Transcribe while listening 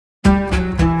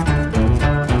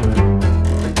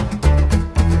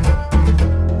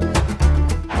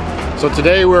So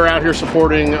today we're out here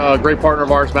supporting a great partner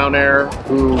of ours, Mountaire,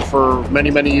 who for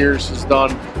many years has done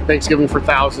Thanksgiving for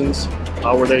Thousands,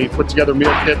 where they put together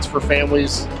meal kits for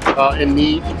families in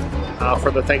need for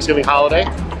the Thanksgiving holiday.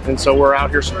 And so we're out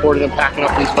here supporting them, packing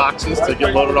up these boxes to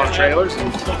get loaded on trailers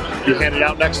and be handed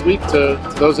out next week to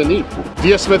those in need.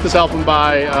 DS Smith is helping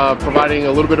by providing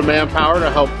a little bit of manpower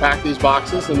to help pack these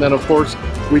boxes, and then of course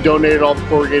we donated all the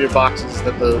corrugated boxes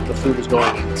that the food is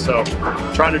going in. So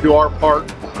trying to do our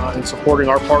part in supporting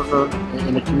our partner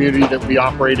in the community that we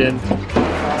operate in.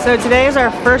 So today is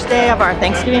our first day of our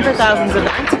Thanksgiving for Thousands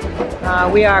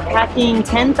event. We are packing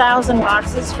 10,000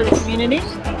 boxes for the community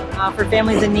for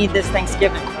families in need this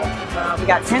Thanksgiving. We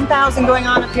got 10,000 going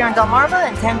on up here in Delmarva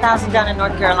and 10,000 down in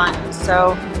North Carolina.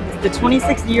 So it's the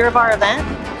 26th year of our event.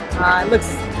 It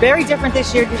looks very different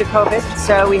this year due to COVID,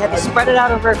 so we had to spread it out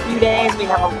over a few days. We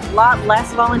have a lot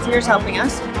less volunteers helping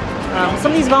us.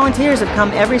 Some of these volunteers have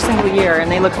come every single year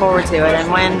and they look forward to it. And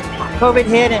when COVID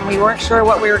hit and we weren't sure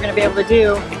what we were going to be able to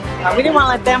do, we didn't want to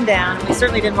let them down, and we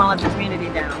certainly didn't want to let the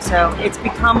community down. So it's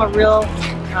become a real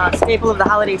staple of the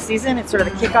holiday season. It's sort of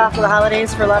the kickoff of the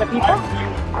holidays for a lot of people.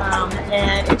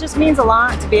 And it just means a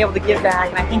lot to be able to give back,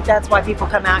 and I think that's why people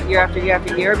come out year after year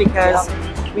after year, because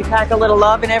we pack a little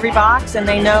love in every box and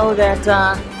they know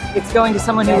that it's going to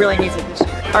someone who really needs it this year.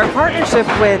 Our partnership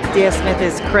with DS Smith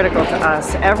is critical to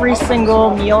us. Every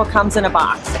single meal comes in a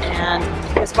box, and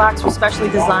this box was specially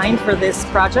designed for this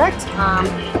project.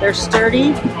 They're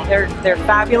sturdy, they're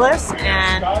fabulous,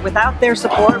 and without their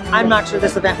support, I'm not sure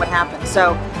this event would happen.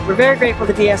 So we're very grateful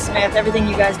to DS Smith, everything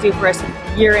you guys do for us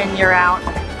year in, year out.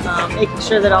 Making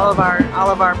sure that all of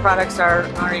our products are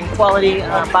in quality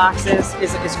boxes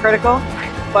is critical.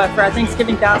 But for our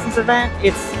Thanksgiving Thousands event,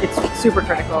 it's super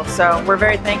critical. So we're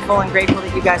very thankful and grateful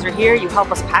that you guys are here. You help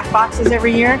us pack boxes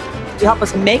every year. You help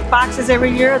us make boxes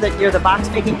every year, that you're the box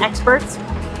making experts.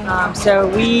 So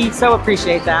we so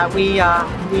appreciate that. We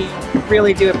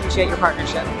really do appreciate your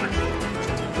partnership.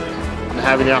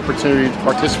 Having the opportunity to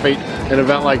participate in an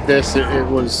event like this, it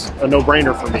was a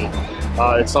no-brainer for me.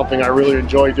 It's something I really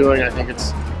enjoy doing. I think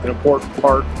it's an important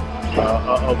part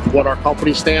of what our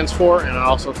company stands for, and I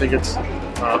also think it's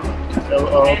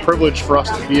a privilege for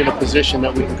us to be in a position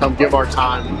that we can come give our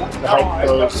time to help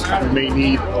those who may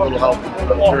need a little help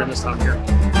during this time here.